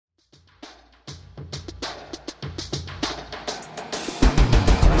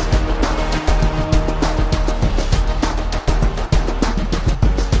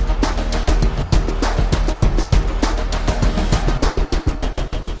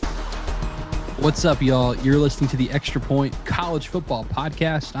What's up, y'all? You're listening to the Extra Point College Football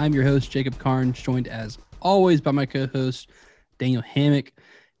Podcast. I'm your host, Jacob Carnes, joined as always by my co-host, Daniel Hammock.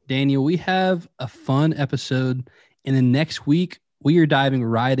 Daniel, we have a fun episode. And then next week, we are diving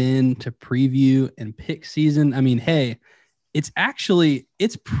right in to preview and pick season. I mean, hey, it's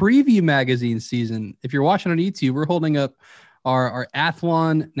preview magazine season. If you're watching on YouTube, we're holding up our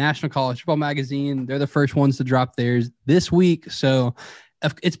Athlon National College Football Magazine. They're the first ones to drop theirs this week. So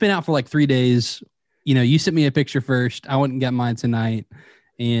it's been out for like 3 days. You know, you sent me a picture first. I went and got mine tonight,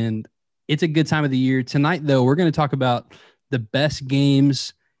 and it's a good time of the year. Tonight, though, we're going to talk about the best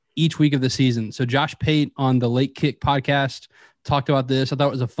games each week of the season. So Josh Pate on the Late Kick podcast talked about this. I thought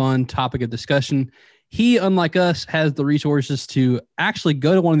it was a fun topic of discussion. He, unlike us, has the resources to actually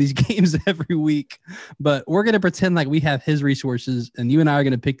go to one of these games every week, but we're going to pretend like we have his resources, and you and I are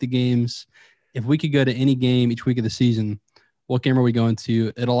going to pick the games. If we could go to any game each week of the season, what game are we going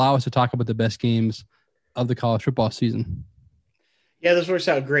to? It'll allow us to talk about the best games of the college football season. Yeah, this works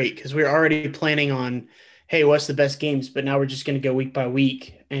out great because we're already planning on, hey, what's the best games? But now we're just going to go week by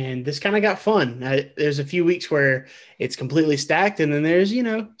week. And this kind of got fun. There's a few weeks where it's completely stacked. And then there's,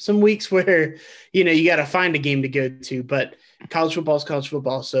 some weeks where, you got to find a game to go to. But college football is college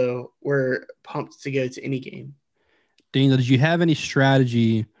football. So we're pumped to go to any game. Daniel, did you have any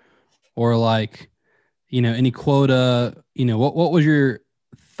strategy or any quota? What was your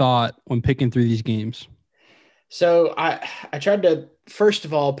thought when picking through these games? So I tried to, first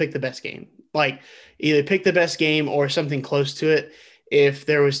of all, pick the best game. Like either pick the best game or something close to it. If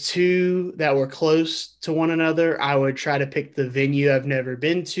there was two that were close to one another, I would try to pick the venue I've never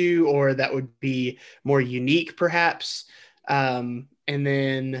been to, or that would be more unique perhaps. And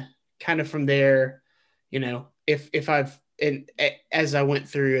then kind of from there, as I went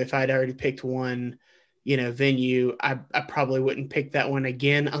through, if I'd already picked one, venue, I probably wouldn't pick that one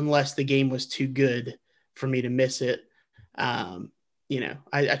again unless the game was too good for me to miss it.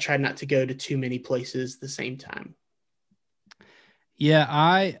 I tried not to go to too many places at the same time. Yeah,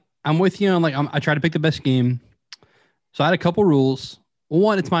 I'm with you on I try to pick the best game. So I had a couple rules. Well,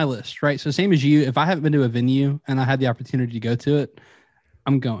 one, it's my list, right? So same as you, if I haven't been to a venue and I had the opportunity to go to it,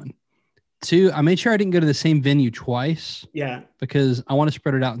 I'm going. Two, I made sure I didn't go to the same venue twice. Yeah. Because I want to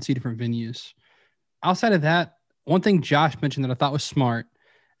spread it out and see different venues. Outside of that, one thing Josh mentioned that I thought was smart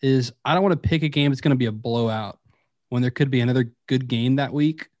is I don't want to pick a game that's going to be a blowout when there could be another good game that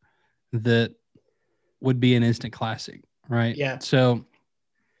week that would be an instant classic, right? Yeah. So,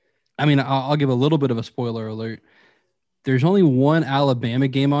 I mean, I'll give a little bit of a spoiler alert. There's only one Alabama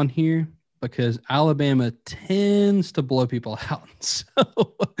game on here because Alabama tends to blow people out. So,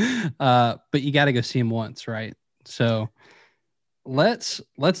 but you got to go see them once, right? So let's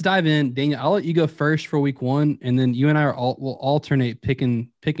dive in. Daniel, I'll let you go first for week one, and then you and I will alternate picking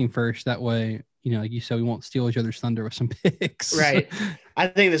first. That way, like you said, we won't steal each other's thunder with some picks. Right. I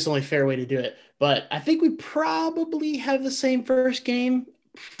think that's the only fair way to do it. But I think we probably have the same first game.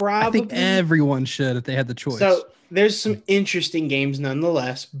 Probably. I think everyone should if they had the choice. So there's some interesting games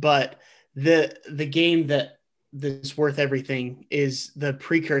nonetheless, but the game that's worth everything is the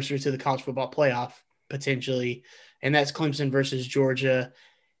precursor to the college football playoff potentially, and that's Clemson versus Georgia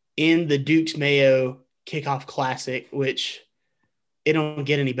in the Dukes Mayo Kickoff Classic, which it don't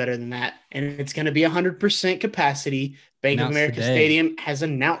get any better than that. And it's going to be 100% capacity. Bank of America Stadium has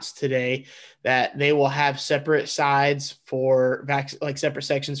announced today that they will have separate sides for separate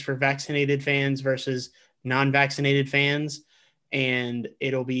sections for vaccinated fans versus non-vaccinated fans. And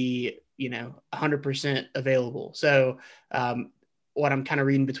it'll be, 100% available. So what I'm kind of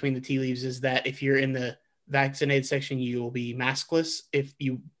reading between the tea leaves is that if you're in the vaccinated section, you will be maskless if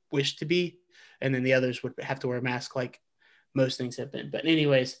you wish to be. And then the others would have to wear a mask like most things have been. But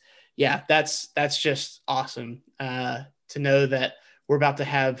anyways, yeah, that's just awesome to know that we're about to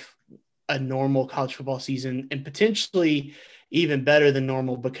have a normal college football season and potentially even better than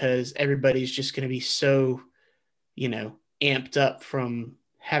normal because everybody's just going to be so, amped up from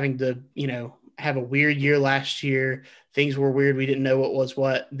having to, have a weird year last year. Things were weird. We didn't know what was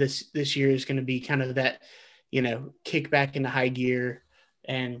what. This year is going to be kind of that, kick back into high gear.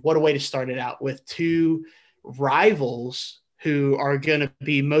 And what a way to start it out with two rivals who are going to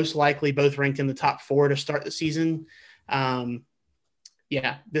be most likely both ranked in the top 4 to start the season.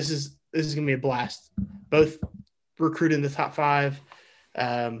 This is going to be a blast. Both recruited in the top 5.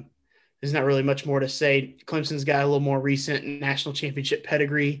 There's not really much more to say. Clemson's got a little more recent national championship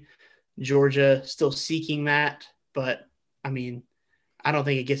pedigree. Georgia still seeking that, but I mean, I don't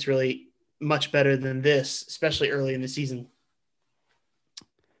think it gets really much better than this, especially early in the season.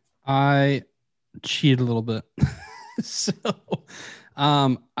 I cheated a little bit. So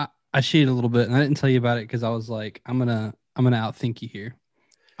I I cheated a little bit, and I didn't tell you about it because I was like, I'm gonna outthink you here.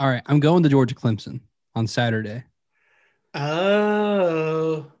 All right, I'm going to Georgia Clemson on Saturday.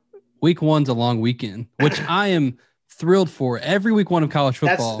 Oh, Week 1's a long weekend, which I am thrilled for. Every week 1 of college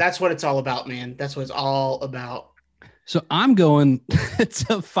football. that's what it's all about, man. That's what it's all about. So I'm going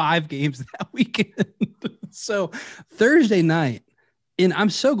to 5 games that weekend. So Thursday night, and I'm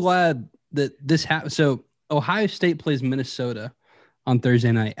so glad that this happened. So Ohio State plays Minnesota on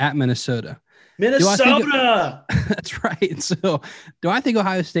Thursday night at Minnesota. Minnesota. That's right. So do I think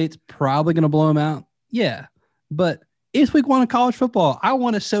Ohio State's probably going to blow them out? Yeah. But it's week 1 of college football. I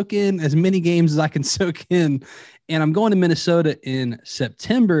want to soak in as many games as I can soak in. And I'm going to Minnesota in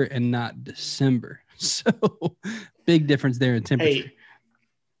September and not December. So big difference there in temperature. Hey,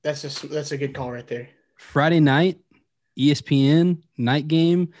 that's a good call right there. Friday night, ESPN night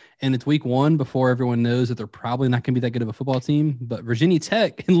game, and it's week 1 before everyone knows that they're probably not going to be that good of a football team. But Virginia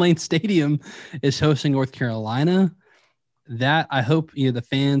Tech in Lane Stadium is hosting North Carolina. That I hope the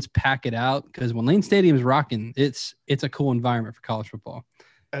fans pack it out, because when Lane Stadium is rocking, it's a cool environment for college football.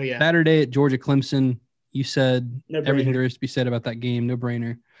 Oh yeah. Saturday at Georgia Clemson, you said No brainer. Everything there is to be said about that game, no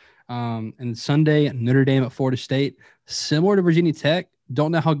brainer. And Sunday Notre Dame at Florida State, similar to Virginia Tech.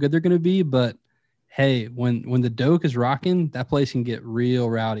 Don't know how good they're going to be, but hey, when the Doak is rocking, that place can get real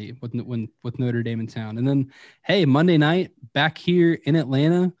rowdy with Notre Dame in town. And then, hey, Monday night back here in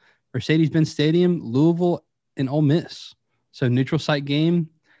Atlanta, Mercedes-Benz Stadium, Louisville and Ole Miss. So neutral site game.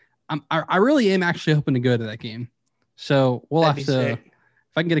 I really am actually hoping to go to that game. So we'll have to, if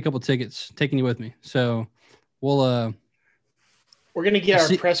I can get a couple tickets, taking you with me. So we're going to get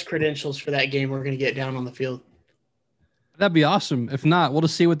our press credentials for that game. We're going to get down on the field. That'd be awesome. If not, we'll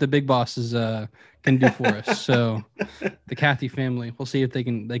just see what the big bosses can do for us. So the Cathy family, we'll see if they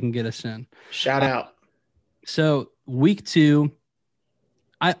can get us in. Shout out. So week 2,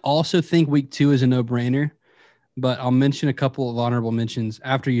 I also think week 2 is a no-brainer, but I'll mention a couple of honorable mentions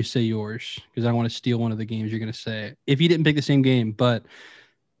after you say yours, because I want to steal one of the games you're going to say if you didn't pick the same game. But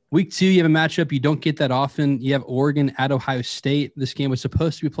week 2, you have a matchup you don't get that often. You have Oregon at Ohio State. This game was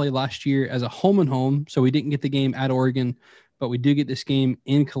supposed to be played last year as a home and home, so we didn't get the game at Oregon, but we do get this game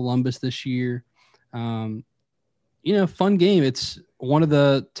in Columbus this year. Fun game. It's one of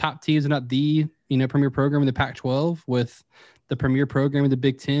the top teams, not the premier program in the Pac-12, with the premier program in the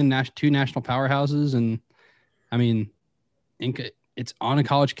Big Ten, 2 national powerhouses, and I mean, it's on a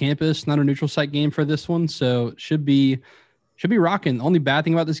college campus, not a neutral site game for this one, so should be rocking. The only bad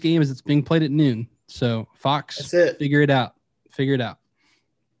thing about this game is it's being played at noon. So Fox, figure it out.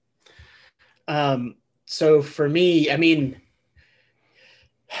 So for me, I mean,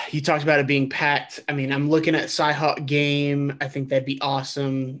 you talked about it being packed. I mean, I'm looking at Cyhawk game. I think that'd be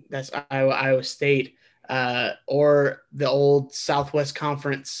awesome. That's Iowa State, or the old Southwest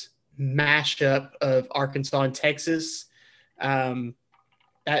Conference mashup of Arkansas and Texas.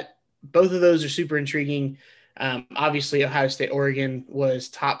 That both of those are super intriguing. Obviously, Ohio State, Oregon was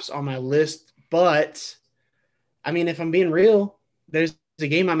tops on my list, but I mean, if I'm being real, there's a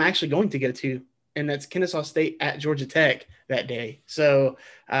game I'm actually going to go to, and that's Kennesaw State at Georgia Tech that day. So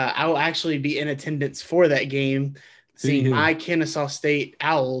I will actually be in attendance for that game, seeing my Kennesaw State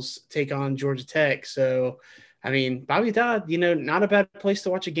Owls take on Georgia Tech. So, I mean, Bobby Dodd, not a bad place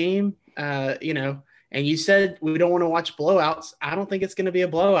to watch a game, and you said we don't want to watch blowouts. I don't think it's going to be a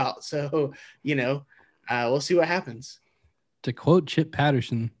blowout. So, we'll see what happens. To quote Chip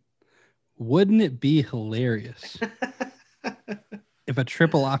Patterson, wouldn't it be hilarious if a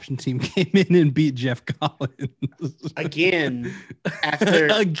triple option team came in and beat Jeff Collins again after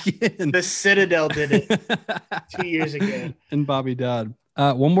the Citadel did it 2 years ago? And Bobby Dodd.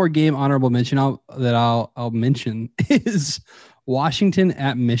 One more game honorable mention I'll mention is Washington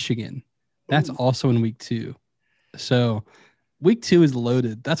at Michigan. That's also in week 2. So week 2 is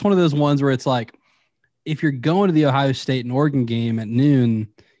loaded. That's one of those ones where it's like, if you're going to the Ohio State and Oregon game at noon,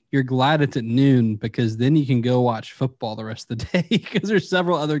 you're glad it's at noon, because then you can go watch football the rest of the day, because there's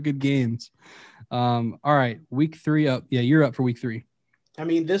several other good games. All right, week 3 up. Yeah, you're up for week 3. I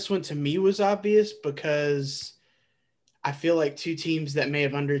mean, this one to me was obvious because I feel like 2 teams that may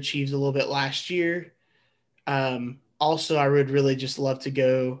have underachieved a little bit last year. Also, I would really just love to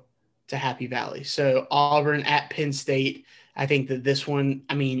go to Happy Valley. So Auburn at Penn State. I think that this one,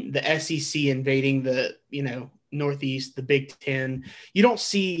 I mean, the SEC invading the, Northeast, the Big Ten. You don't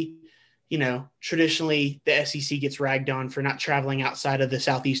see, traditionally the SEC gets ragged on for not traveling outside of the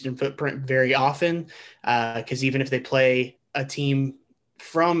Southeastern footprint very often, because even if they play a team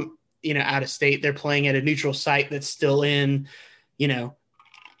from, out of state, they're playing at a neutral site that's still in,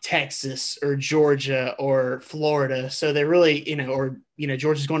 Texas or Georgia or Florida. So they're really, or,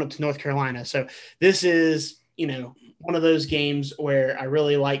 Georgia's going up to North Carolina. So this is, one of those games where I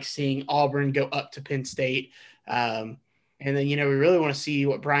really like seeing Auburn go up to Penn State. And then, we really want to see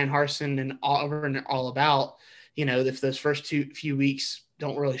what Brian Harsin and Auburn are all about, if those first few weeks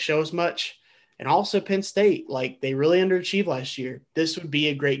don't really show as much. And also Penn State, like they really underachieved last year. This would be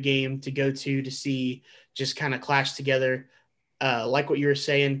a great game to go to see just kind of clash together. Like what you were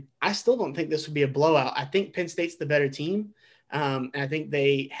saying, I still don't think this would be a blowout. I think Penn State's the better team. And I think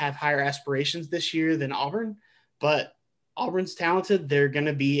they have higher aspirations this year than Auburn, but Auburn's talented. They're going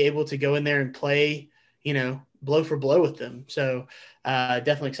to be able to go in there and play, blow for blow with them. So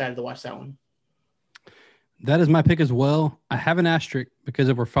definitely excited to watch that one. That is my pick as well. I have an asterisk because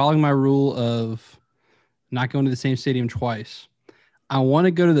if we're following my rule of not going to the same stadium twice, I want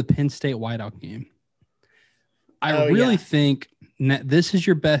to go to the Penn State whiteout game. I really think this is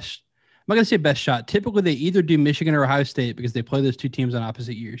your best. I'm not going to say best shot. Typically, they either do Michigan or Ohio State because they play those two teams on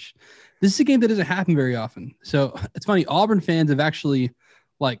opposite years. This is a game that doesn't happen very often. So it's funny. Auburn fans have actually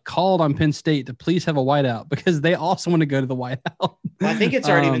called on Penn State to please have a whiteout because they also want to go to the whiteout. Well, I think it's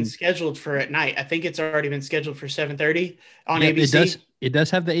already been scheduled for at night. I think it's already been scheduled for 7:30 on ABC. It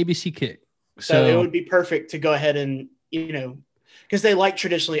does have the ABC kick. So it would be perfect to go ahead and, because they like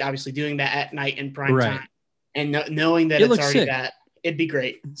traditionally, obviously, doing that at night in prime time. And knowing that it's already that, it'd be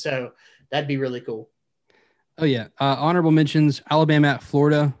great. So that'd be really cool. Oh, yeah. Honorable mentions, Alabama at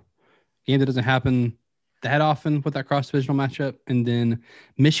Florida. Game that doesn't happen that often with that cross-divisional matchup. And then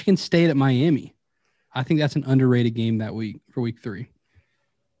Michigan State at Miami. I think that's an underrated game that week for week 3.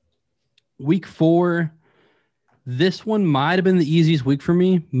 Week 4, this one might have been the easiest week for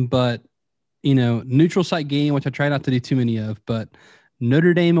me, but, neutral site game, which I try not to do too many of, but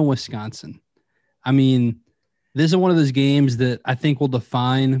Notre Dame and Wisconsin. I mean, this is one of those games that I think will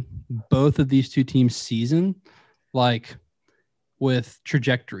define both of these two teams' season, with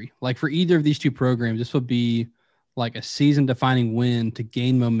trajectory. For either of these two programs, this will be a season-defining win to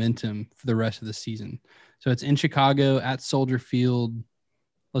gain momentum for the rest of the season. So it's in Chicago at Soldier Field.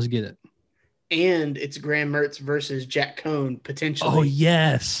 Let's get it. And it's Graham Mertz versus Jack Cohn, potentially. Oh,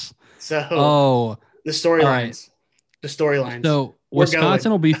 yes. So the storylines. Right. The storylines. So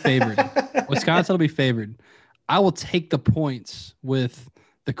Wisconsin will be favored. Wisconsin will be favored. I will take the points with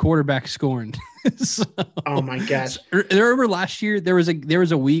the quarterback scoring. Oh my gosh! Remember last year there was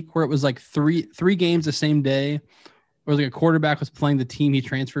a week where it was three games the same day. Where a quarterback was playing the team he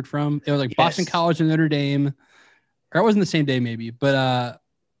transferred from. It was Boston College and Notre Dame, or it wasn't the same day maybe, but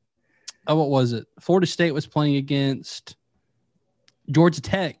what was it? Florida State was playing against Georgia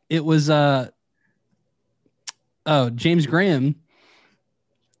Tech. It was James Graham,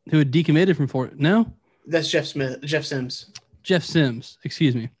 who had decommitted from Florida. No. That's Jeff Sims. Jeff Sims,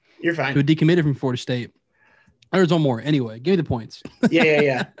 excuse me. You're fine. Who decommitted from Florida State. There was one more. Anyway, give me the points.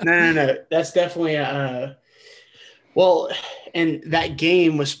 Yeah. No. That's definitely well, and that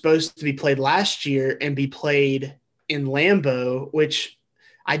game was supposed to be played last year and be played in Lambeau, which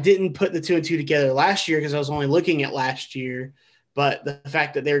I didn't put the 2 and 2 together last year because I was only looking at last year. But the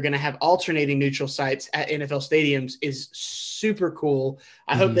fact that they're going to have alternating neutral sites at NFL stadiums is super cool.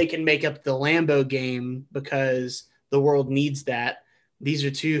 I hope they can make up the Lambeau game because the world needs that. These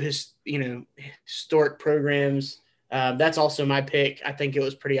are two historic programs. That's also my pick. I think it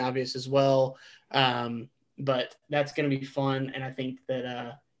was pretty obvious as well. But that's going to be fun. And I think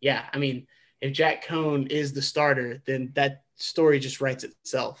that, if Jack Cohn is the starter, then that story just writes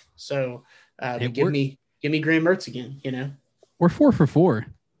itself. So give me Graham Mertz again, We're 4 for 4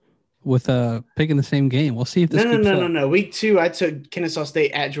 with picking the same game. We'll see if this keeps up. No. Week 2, I took Kennesaw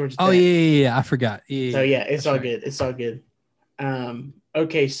State at Georgia Tech. Oh, yeah. I forgot. Yeah, so, it's all good. It's all good.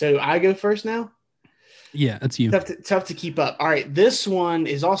 Okay, so I go first now? Yeah, that's you. Tough to keep up. All right, this one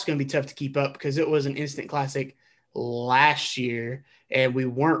is also going to be tough to keep up because it was an instant classic last year, and we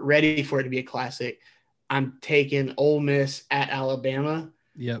weren't ready for it to be a classic. I'm taking Ole Miss at Alabama.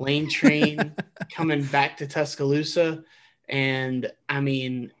 Yep. Lane Train coming back to Tuscaloosa. And I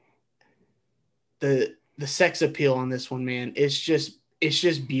mean, the sex appeal on this one, man, it's just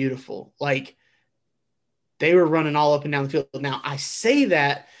beautiful. They were running all up and down the field. Now I say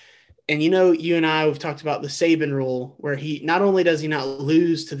that, and you and I have talked about the Saban rule, where he not only does he not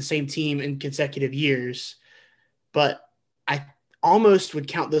lose to the same team in consecutive years, but I almost would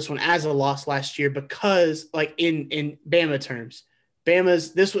count this one as a loss last year because, in Bama terms,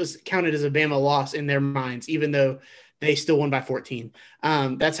 this was counted as a Bama loss in their minds, even though they still won by 14.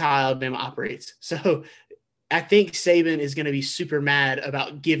 That's how Alabama operates. So I think Saban is going to be super mad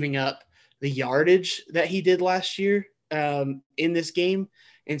about giving up the yardage that he did last year in this game.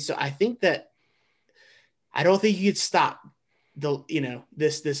 And so I think that I don't think you could stop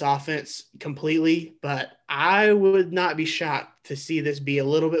this offense completely, but I would not be shocked to see this be a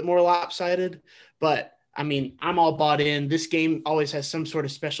little bit more lopsided. But I mean, I'm all bought in. This game always has some sort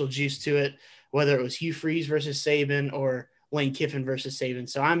of special juice to it, whether it was Hugh Freeze versus Saban or Lane Kiffin versus Saban.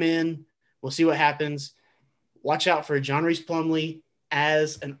 So I'm in. We'll see what happens. Watch out for John Reese Plumlee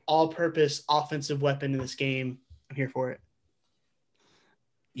as an all-purpose offensive weapon in this game. I'm here for it.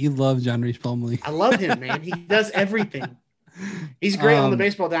 You love John Reese Plumlee. I love him, man. He does everything. He's great on the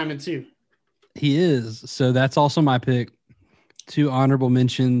baseball diamond too. He is. So that's also my pick. 2 honorable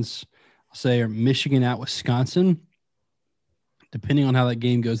mentions, I'll say, are Michigan at Wisconsin. Depending on how that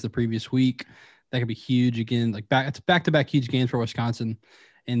game goes the previous week, that could be huge again. It's back-to-back huge games for Wisconsin.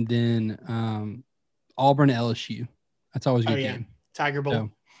 And then Auburn at LSU. That's always a good game. Tiger Bowl. So,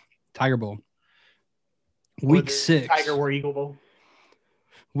 Tiger Bowl. Week 6. Tiger War Eagle Bowl.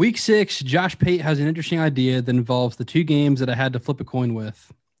 Week 6, Josh Pate has an interesting idea that involves the 2 games that I had to flip a coin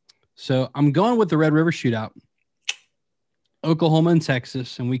with. So I'm going with the Red River Shootout. Oklahoma and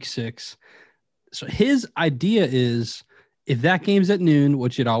Texas in week 6. So his idea is if that game's at noon,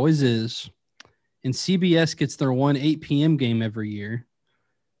 which it always is, and CBS gets their 8 p.m. game every year,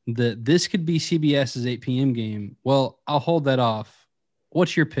 that this could be CBS's 8 p.m. game. Well, I'll hold that off.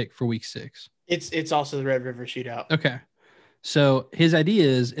 What's your pick for week 6? It's also the Red River Shootout. Okay. So his idea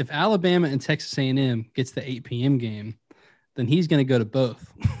is if Alabama and Texas A&M gets the 8 p.m. game, then he's going to go to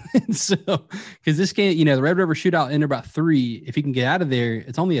both. So, because this game, the Red River Shootout ended about 3. If he can get out of there,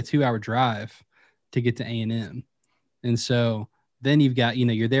 it's only a 2-hour drive to get to A&M. And so then you've got,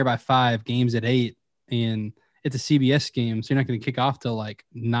 you're there by 5, games at 8, and it's a CBS game, so you're not going to kick off till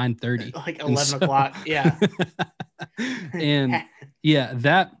 9:30. 11 o'clock, yeah. And, yeah,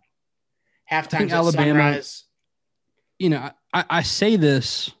 that – halftime at Alabama, sunrise. I say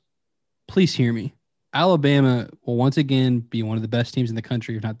this, please hear me. Alabama will once again be one of the best teams in the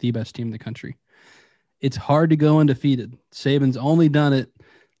country, if not the best team in the country. It's hard to go undefeated. Saban's only done it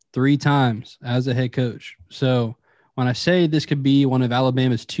 3 times as a head coach. So when I say this could be one of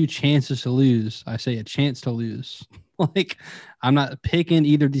Alabama's 2 chances to lose, I say a chance to lose. I'm not picking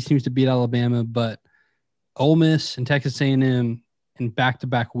either of these teams to beat Alabama, but Ole Miss and Texas A&M in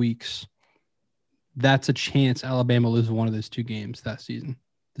back-to-back weeks, that's a chance Alabama loses one of those 2 games this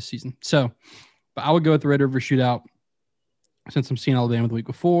season. So, but I would go with the Red River Shootout since I'm seeing Alabama the week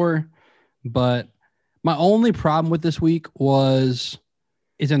before. But my only problem with this week was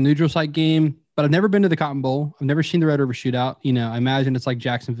it's a neutral site game, but I've never been to the Cotton Bowl. I've never seen the Red River Shootout. I imagine it's like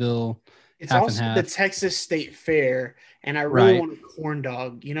Jacksonville. It's also the Texas State Fair, and I really want a corn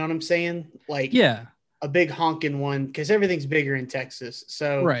dog. You know what I'm saying? A big honking one, because everything's bigger in Texas.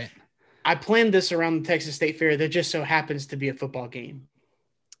 So right. I planned this around the Texas State Fair that just so happens to be a football game.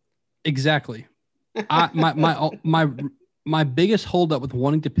 Exactly. My biggest holdup with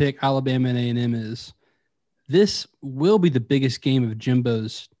wanting to pick Alabama and A&M is this will be the biggest game of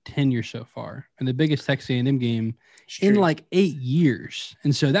Jimbo's tenure so far, and the biggest Texas A&M game in 8 years.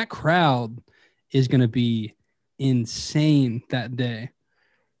 And so that crowd is going to be insane that day.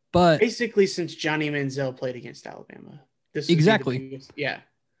 But basically, since Johnny Manziel played against Alabama, this exactly, yeah.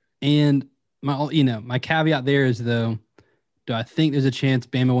 And my caveat there is, though, do I think there's a chance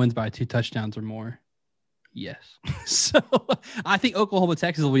Bama wins by 2 touchdowns or more? Yes. So I think Oklahoma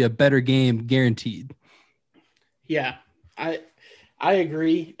Texas will be a better game, guaranteed. Yeah, I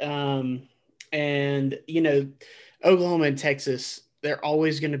agree. And Oklahoma and Texas, they're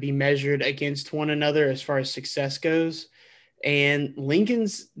always going to be measured against one another as far as success goes. And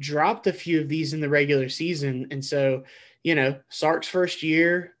Lincoln's dropped a few of these in the regular season. And so, Sark's first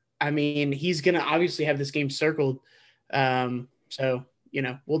year, he's going to obviously have this game circled. So,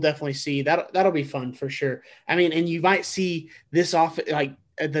 we'll definitely see that. That'll be fun for sure. And you might see this off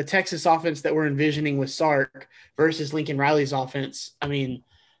the Texas offense that we're envisioning with Sark versus Lincoln Riley's offense.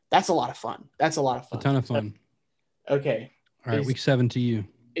 That's a lot of fun. A ton of fun. So, okay. All right. Week 7 to you.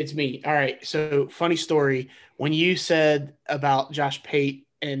 It's me. All right. So funny story. When you said about Josh Pate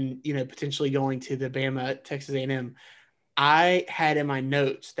and, potentially going to the Bama, Texas A&M, I had in my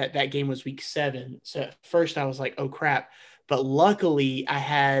notes that game was week 7. So at first I was like, oh crap. But luckily I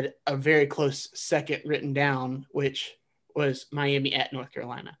had a very close second written down, which was Miami at North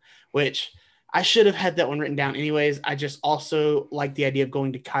Carolina, which I should have had that one written down anyways. I just also like the idea of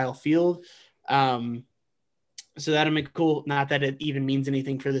going to Kyle Field. So that'll make cool. Not that it even means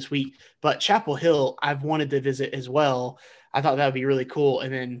anything for this week, but Chapel Hill, I've wanted to visit as well. I thought that would be really cool.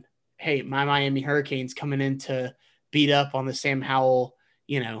 And then, hey, my Miami Hurricanes coming in to beat up on the Sam Howell,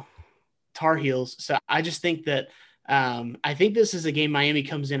 Tar Heels. So I just think that I think this is a game Miami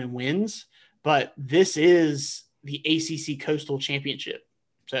comes in and wins, but this is the ACC Coastal Championship.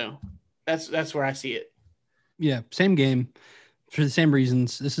 So that's where I see it. Yeah, same game for the same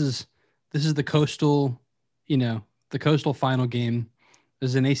reasons. This is the Coastal, the Coastal final game.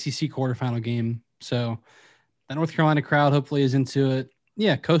 This is an ACC quarterfinal game. So the North Carolina crowd hopefully is into it.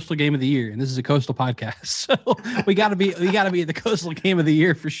 Yeah, Coastal Game of the Year, and this is a Coastal podcast, so we got to be at the Coastal Game of the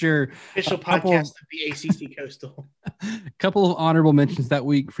Year for sure. Official podcast of the ACC Coastal. A couple of honorable mentions that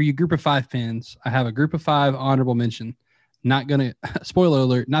week for you Group of 5 fans. I have a Group of 5 honorable mention. Not gonna spoiler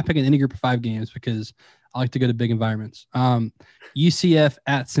alert, not picking any Group of 5 games because I like to go to big environments. UCF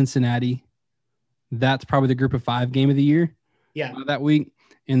at Cincinnati. That's probably the Group of 5 game of the year. Yeah, that week,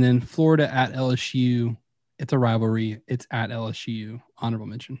 and then Florida at LSU. It's a rivalry. It's at LSU. Honorable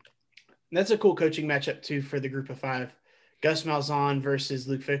mention. That's a cool coaching matchup too for the Group of 5. Gus Malzahn versus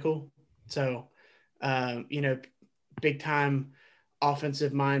Luke Fickell. So, big time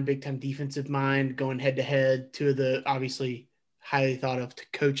offensive mind, big time defensive mind, going head to head. Two of the obviously highly thought of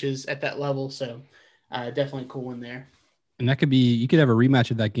coaches at that level. So, definitely a cool one there. And that could be, you could have a rematch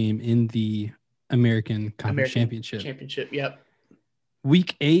of that game in the American Conference Championship. Yep.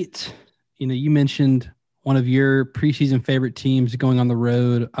 Week 8. You mentioned one of your preseason favorite teams going on the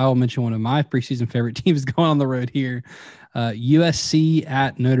road. I'll mention one of my preseason favorite teams going on the road here. USC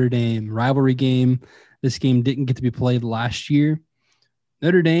at Notre Dame, rivalry game. This game didn't get to be played last year.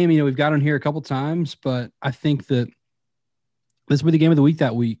 Notre Dame, we've got on here a couple times, but I think that this will be the game of the week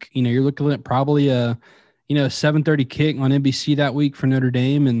that week. You're looking at probably a 7:30 kick on NBC that week for Notre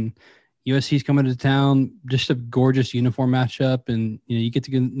Dame, and USC's coming to town. Just a gorgeous uniform matchup, and you get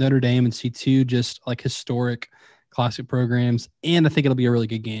to get Notre Dame and see two just like historic classic programs, and I think it'll be a really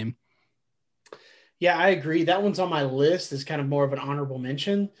good game. Yeah, I agree. That one's on my list as kind of more of an honorable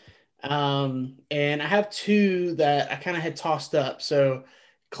mention. And I have two that I kind of had tossed up. So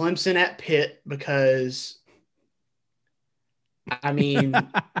Clemson at Pitt, because I'm here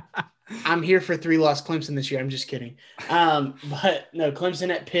for 3-loss Clemson this year. I'm just kidding. But no,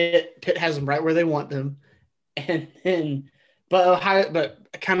 Clemson at Pitt. Pitt has them right where they want them. And then, but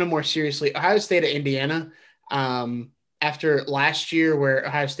kind of more seriously, Ohio State at Indiana. After last year where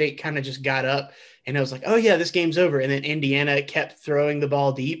Ohio State kind of just got up and it was like, oh yeah, this game's over. And then Indiana kept throwing the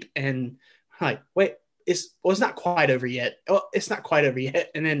ball deep and I'm like, wait, it's not quite over yet. Oh, it's not quite over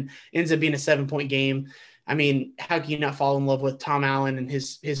yet. And then ends up being a 7-point game. I mean, how can you not fall in love with Tom Allen and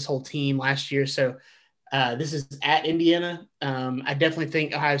his whole team last year? So this is at Indiana. I definitely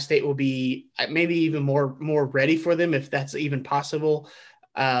think Ohio State will be maybe even more ready for them if that's even possible.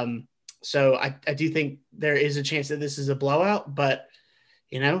 So I do think there is a chance that this is a blowout, but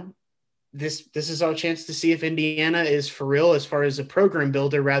this is our chance to see if Indiana is for real as far as a program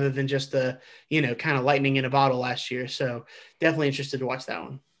builder rather than just a, kind of lightning in a bottle last year. So definitely interested to watch that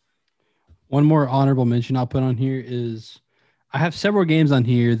one. One more honorable mention I'll put on here is I have several games on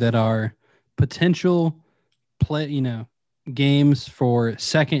here that are potential games for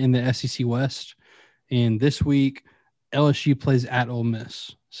second in the SEC West. And this week, LSU plays at Ole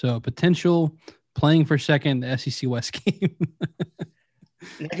Miss. So potential playing for second in the SEC West game.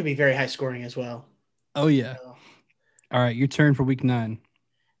 That could be very high scoring as well. Oh, yeah. All right, your turn for week 9.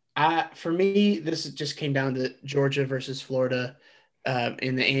 For me, this just came down to Georgia versus Florida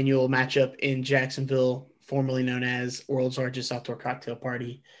in the annual matchup in Jacksonville, formerly known as World's Largest Outdoor Cocktail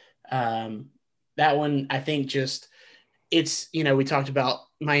Party. That one, I think it's, we talked about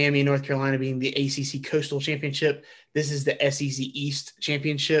Miami, North Carolina being the ACC Coastal Championship. This is the SEC East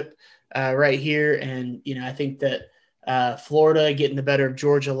Championship right here. And, I think that Florida getting the better of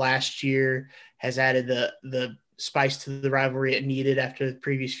Georgia last year has added the spice to the rivalry it needed after the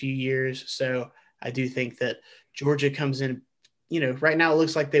previous few years. So I do think that Georgia comes in, right now it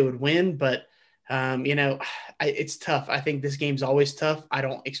looks like they would win, but it's tough. I think this game's always tough. I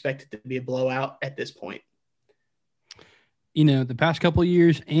don't expect it to be a blowout at this point. The past couple of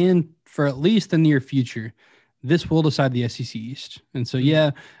years and for at least the near future, this will decide the SEC East. And so,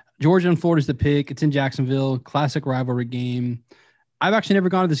 yeah, Georgia and Florida's the pick. It's in Jacksonville, classic rivalry game. I've actually never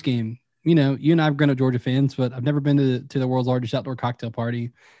gone to this game. You and I have grown up Georgia fans, but I've never been to the World's Largest Outdoor Cocktail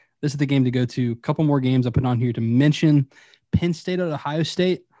Party. This is the game to go to. A couple more games I put on here to mention. Penn State at Ohio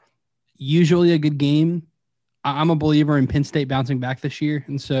State, usually a good game. I'm a believer in Penn State bouncing back this year.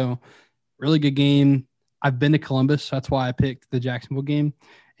 And so really good game. I've been to Columbus. So that's why I picked the Jacksonville game.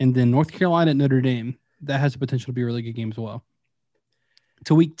 And then North Carolina at Notre Dame. That has the potential to be a really good game as well.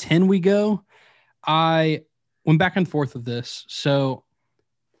 To week 10 we go. I went back and forth with this. So,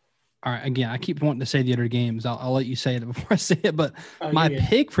 all right, again, I keep wanting to say the other games. I'll let you say it before I say it. But my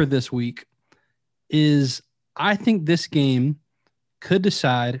pick for this week is I think this game could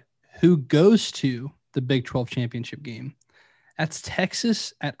decide who goes to the Big 12 championship game. That's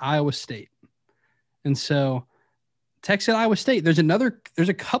Texas at Iowa State. And so Texas at Iowa State, there's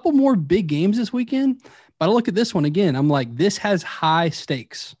a couple more big games this weekend, but I look at this one again. I'm like, this has high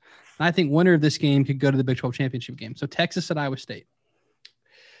stakes. And I think winner of this game could go to the Big 12 championship game. So Texas at Iowa State.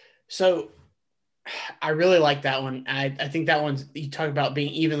 So I really like that one. I think that one's, you talk about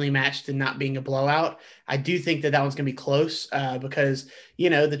being evenly matched and not being a blowout. I do think that one's going to be close because,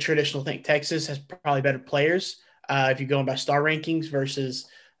 the traditional thing, Texas has probably better players if you're going by star rankings versus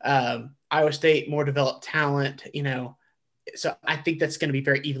Iowa State, more developed talent, So I think that's going to be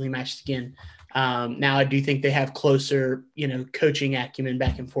very evenly matched again. Now I do think they have closer, coaching acumen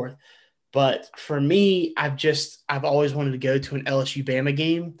back and forth. But for me, I've always wanted to go to an LSU Bama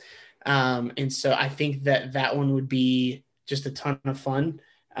game. And so I think that one would be just a ton of fun.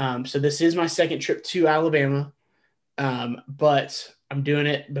 So this is my second trip to Alabama. But I'm doing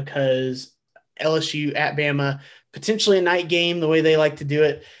it because LSU at Bama, potentially a night game, the way they like to do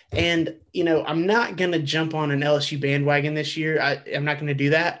it. And, I'm not going to jump on an LSU bandwagon this year. I'm not going to do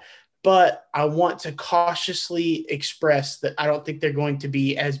that. But I want to cautiously express that I don't think they're going to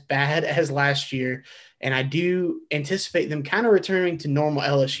be as bad as last year. And I do anticipate them kind of returning to normal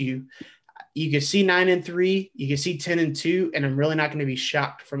LSU. You could see 9-3, you could see 10-2, and I'm really not going to be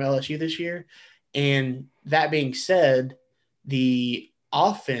shocked from LSU this year. And that being said, the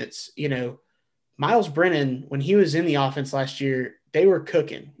offense, Miles Brennan, when he was in the offense last year, they were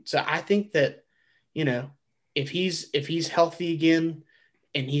cooking. So I think that, if he's healthy again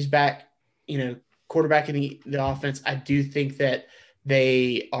and he's back, quarterbacking the offense, I do think that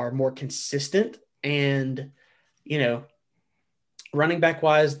they are more consistent. And, running back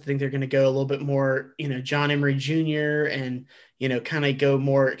wise, I think they're going to go a little bit more, John Emery Jr. and, kind of go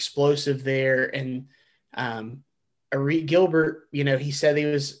more explosive there. And Arik Gilbert, he said he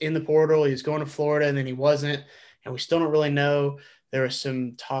was in the portal, he was going to Florida, and then he wasn't. And we still don't really know. There was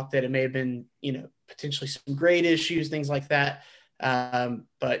some talk that it may have been, potentially some grade issues, things like that.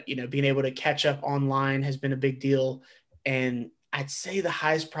 But, being able to catch up online has been a big deal. And I'd say the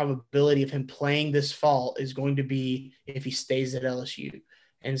highest probability of him playing this fall is going to be if he stays at LSU.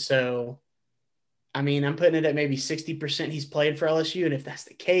 And so, I'm putting it at maybe 60% he's played for LSU. And if that's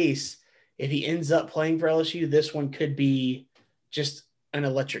the case, if he ends up playing for LSU, this one could be just an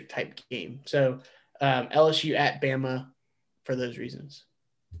electric type game. So LSU at Bama for those reasons.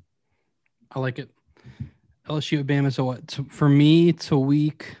 I like it. LSU at Bama. So what? For me, to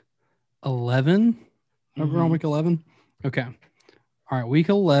week 11. Mm-hmm. We're on week 11. Okay. All right. Week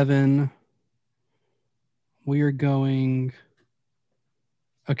 11. We are going.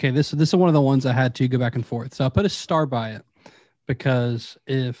 Okay. This is one of the ones I had to go back and forth. So I put a star by it because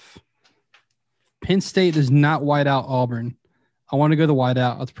if Penn State does not white out Auburn, I want to go the white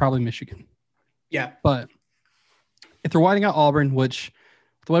out. It's probably Michigan. Yeah. But if they're whiting out Auburn, which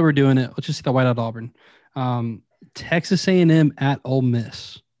the way we're doing it, let's just say the white out Auburn. Texas A&M at Ole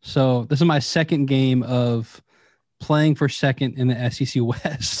Miss. So this is my second game of playing for second in the SEC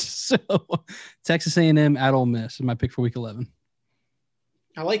West. So Texas A&M at Ole Miss is my pick for week 11.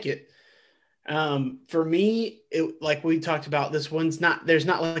 I like it. For me, like we talked about, there's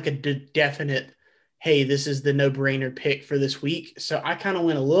not like a definite, hey, this is the no-brainer pick for this week. So I kind of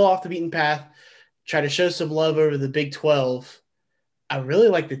went a little off the beaten path, try to show some love over the Big 12. I really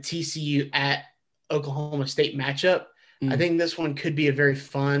like the TCU at Oklahoma State matchup. I think this one could be a very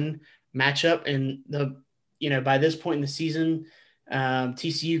fun matchup. And by this point in the season,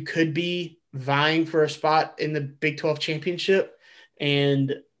 TCU could be vying for a spot in the Big 12 championship,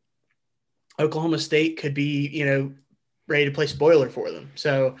 and Oklahoma State could be, ready to play spoiler for them.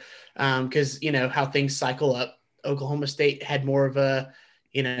 So, because, how things cycle up, Oklahoma State had more of a,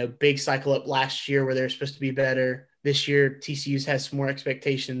 big cycle up last year where they're supposed to be better. This year, TCU's has some more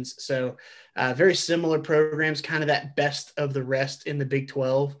expectations. So very similar programs, kind of that best of the rest in the Big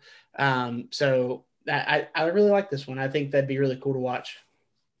 12. So I really like this one. I think that'd be really cool to watch.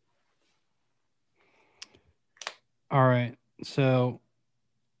 All right. So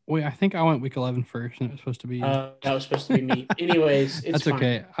wait, I think I went week 11 first, and it was supposed to be that was supposed to be me. Anyways, it's that's fine.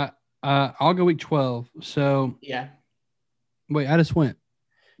 okay. I'll go week 12. So yeah. Wait, I just went.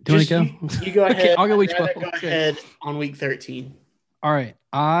 Do you want to go? You go ahead. Okay, I'll go week 12. Go ahead on week 13. All right.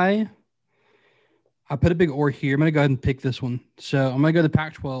 I put a big or here. I'm going to go ahead and pick this one. So I'm going to go to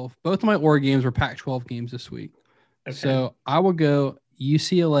Pac-12. Both of my or games were Pac-12 games this week. Okay. So I will go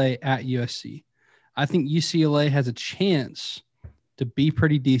UCLA at USC. I think UCLA has a chance to be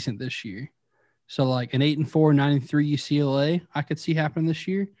pretty decent this year. So like an 8-4, 9-3 UCLA, I could see happen this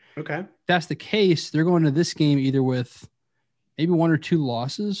year. Okay. If that's the case, they're going to this game either with maybe one or two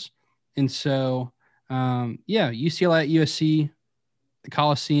losses. And so Yeah, UCLA at USC, the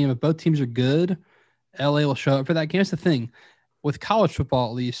Coliseum. If both teams are good, LA will show up for that game. That's the thing. With college football,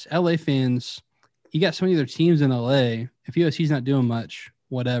 at least, LA fans, you got so many other teams in LA. If USC's not doing much,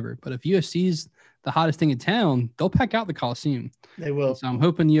 whatever. But if USC's the hottest thing in town, they'll pack out the Coliseum. They will. And so I'm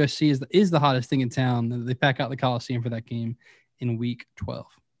hoping USC is the hottest thing in town. That they pack out the Coliseum for that game in week 12.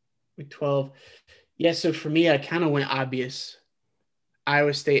 Week 12. Yeah, so for me, I kind of went obvious.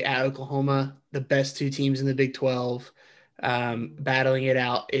 Iowa State at Oklahoma, the best two teams in the Big 12, battling it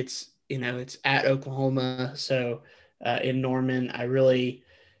out. It's at Oklahoma, so in Norman, I really,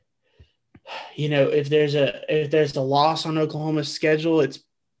 if there's a loss on Oklahoma's schedule,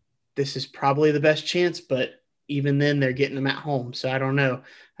 this is probably the best chance. But even then, they're getting them at home, so I don't know.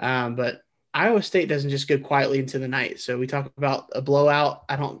 But Iowa State doesn't just go quietly into the night. So we talk about a blowout.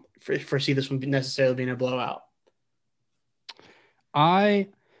 I don't foresee this one necessarily being a blowout. I'll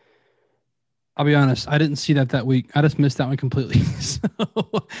be honest, I didn't see that week. I just missed that one completely. So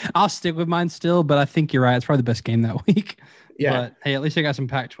I'll stick with mine still, but I think you're right. It's probably the best game that week. Yeah. But hey, at least I got some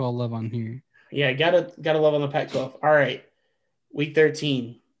Pac-12 love on here. Yeah, gotta love on the Pac-12. All right, week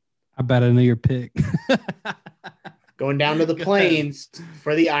 13. I bet I know your pick. Going down to the Plains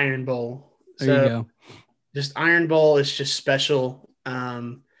for the Iron Bowl. There you go. Just Iron Bowl is just special.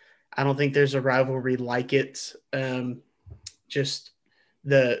 I don't think there's a rivalry like it. Just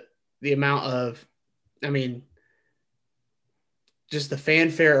the amount of, just the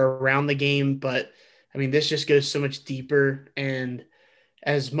fanfare around the game. But this just goes so much deeper. And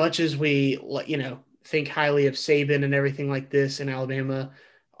as much as we, think highly of Saban and everything like this in Alabama,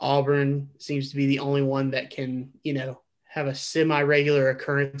 Auburn seems to be the only one that can, have a semi-regular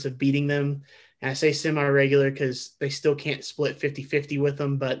occurrence of beating them. And I say semi-regular because they still can't split 50-50 with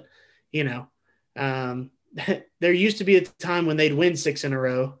them. But, there used to be a time when they'd win 6 in a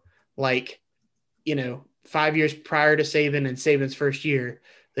row, 5 years prior to Saban and Saban's first year.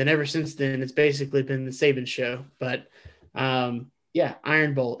 Then ever since then, it's basically been the Saban show. But,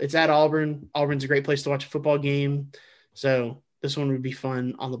 Iron Bowl. It's at Auburn. Auburn's a great place to watch a football game. So this one would be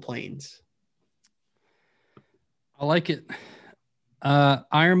fun on the Plains. I like it.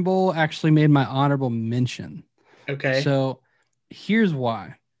 Iron Bowl actually made my honorable mention. Okay. So here's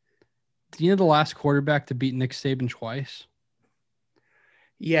why. Do you know the last quarterback to beat Nick Saban twice?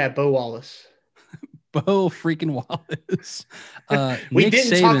 Yeah, Bo Wallace. Bo freaking Wallace. We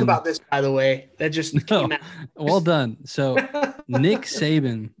didn't talk about this, by the way. That just came out. Well done. So Nick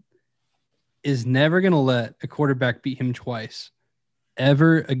Saban is never going to let a quarterback beat him twice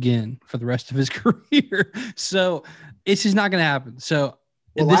ever again for the rest of his career. So it's just not going to happen. So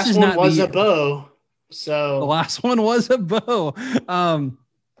the last one was a Bo. So the last one was a Bo.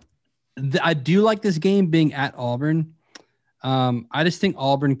 I do like this game being at Auburn. I just think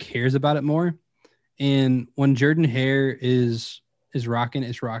Auburn cares about it more. And when Jordan Hare is rocking,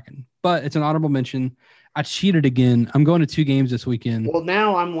 it's rocking. But it's an honorable mention. I cheated again. I'm going to 2 games this weekend. Well,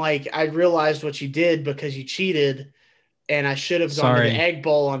 now I'm like, I realized what you did because you cheated, and I should have gone to the Egg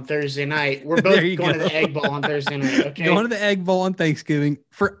Bowl on Thursday night. We're both going to the Egg Bowl on Thursday night. Okay, going to the Egg Bowl on Thanksgiving.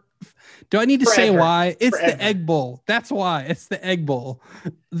 Do I need to say why? It's the Egg Bowl. That's why. It's the Egg Bowl.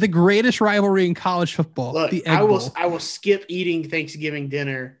 The greatest rivalry in college football. Look, the Egg Bowl. I will skip eating Thanksgiving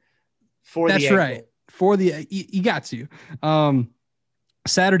dinner for That's the Egg right. Bowl. For the you got to.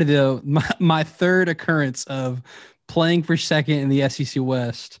 Saturday though, my third occurrence of playing for second in the SEC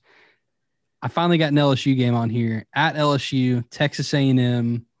West. I finally got an LSU game on here at LSU, Texas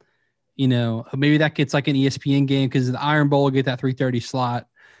A&M. Maybe that gets like an ESPN game because the Iron Bowl will get that 3:30 slot.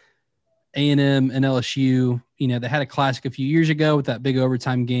 A&M and LSU, they had a classic a few years ago with that big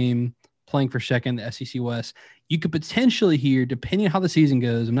overtime game playing for second in the SEC West. You could potentially hear, depending on how the season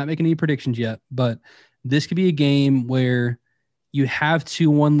goes, I'm not making any predictions yet, but this could be a game where you have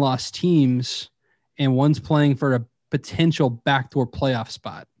 2 one-loss teams and one's playing for a potential backdoor playoff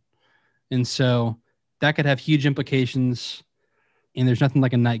spot. And so that could have huge implications, and there's nothing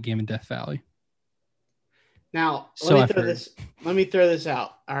like a night game in Death Valley. Now, let me throw this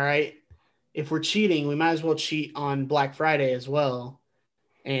out, all right? If we're cheating, we might as well cheat on Black Friday as well.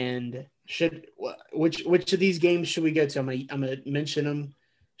 And which of these games should we go to? I'm gonna mention them.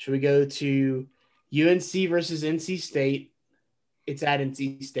 Should we go to UNC versus NC State? It's at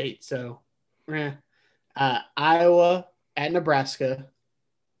NC State, so Iowa at Nebraska,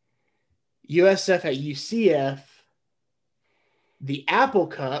 USF at UCF, the Apple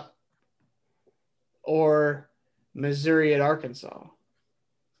Cup, or Missouri at Arkansas?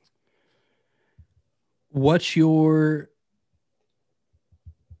 It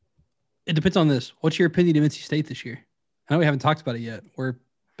depends on this. What's your opinion of NC State this year? I know we haven't talked about it yet. We're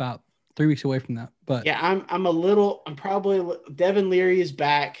about 3 weeks away from that. But yeah, I'm probably Devin Leary is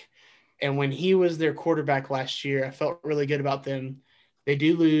back. And when he was their quarterback last year, I felt really good about them. They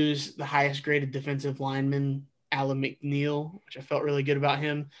do lose the highest graded defensive lineman, Alan McNeil, which I felt really good about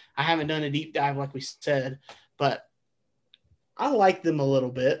him. I haven't done a deep dive like we said, but I like them a little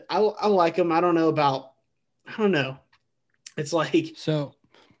bit. I like them. I don't know. It's like, so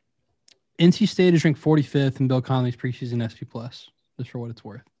NC State is ranked 45th in Bill Connelly's preseason SP Plus, just for what it's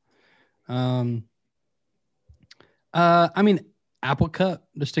worth. I mean, Apple Cup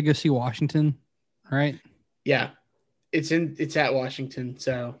just to go see Washington, right? yeah, it's at Washington.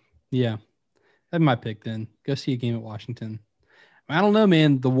 So yeah, that'd be my pick then. Go see a game at Washington. I don't know,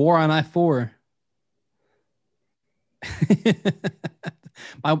 man. The war on I-4.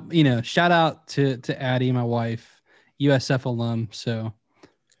 Shout out to Addie, my wife, USF alum. So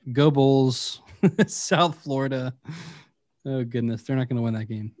go Bulls, South Florida. Oh goodness, they're not going to win that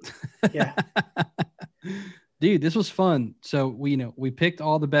game. Yeah. Dude, this was fun. So we picked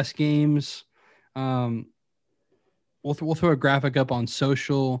all the best games. We'll throw a graphic up on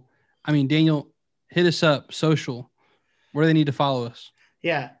social. I mean, Daniel, hit us up social. Where do they need to follow us?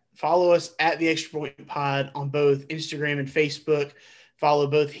 Yeah, follow us at the Extra Point Pod on both Instagram and Facebook. Follow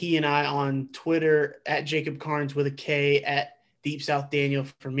both he and I on Twitter at Jacob Carnes with a K, at Deep South Daniel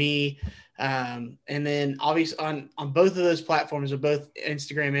for me. And then obviously on both of those platforms, of both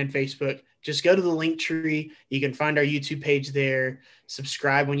Instagram and Facebook, just go to the link tree. You can find our YouTube page there.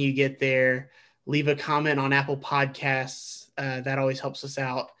 Subscribe when you get there. Leave a comment on Apple Podcasts. That always helps us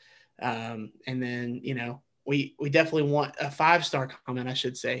out. And then, we definitely want a 5-star comment, I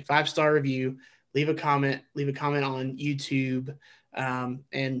should say. 5-star review. Leave a comment on YouTube.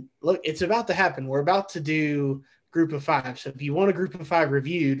 And look, it's about to happen. We're about to do Group of 5. So if you want a Group of 5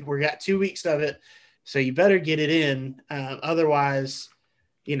 reviewed, we got 2 weeks of it. So you better get it in. Otherwise,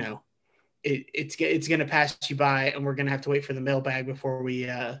 it's going to pass you by, and we're going to have to wait for the mailbag before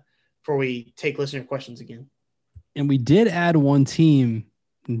we take listener questions again. And we did add one team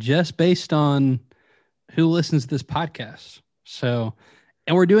just based on who listens to this podcast. So,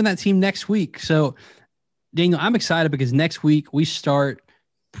 and we're doing that team next week. So Daniel, I'm excited because next week we start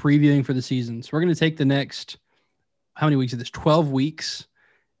previewing for the season. So we're going to take the next, how many weeks is this? 12 weeks,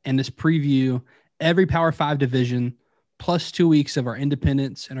 and this preview every Power 5 division plus 2 weeks of our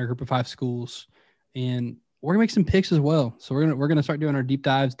independents and our Group of 5 schools. And we're gonna make some picks as well. So we're gonna start doing our deep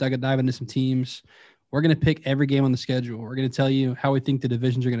dives, dive into some teams. We're gonna pick every game on the schedule. We're gonna tell you how we think the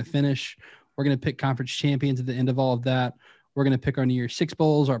divisions are gonna finish. We're gonna pick conference champions at the end of all of that. We're gonna pick our New Year's Six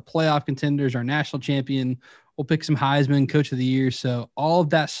bowls, our playoff contenders, our national champion. We'll pick some Heisman, Coach of the Year. So all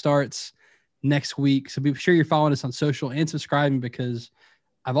of that starts next week. So be sure you're following us on social and subscribing, because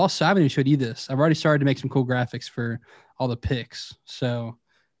I haven't even showed you this. I've already started to make some cool graphics for all the picks. So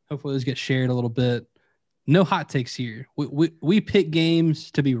hopefully those get shared a little bit. No hot takes here. We pick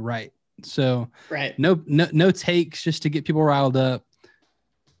games to be right. So right. No takes just to get people riled up.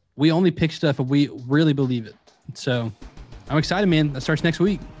 We only pick stuff if we really believe it. So I'm excited, man. That starts next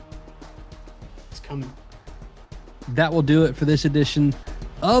week. It's coming. That will do it for this edition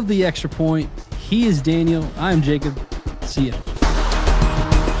of The Extra Point. He is Daniel. I'm Jacob. See ya.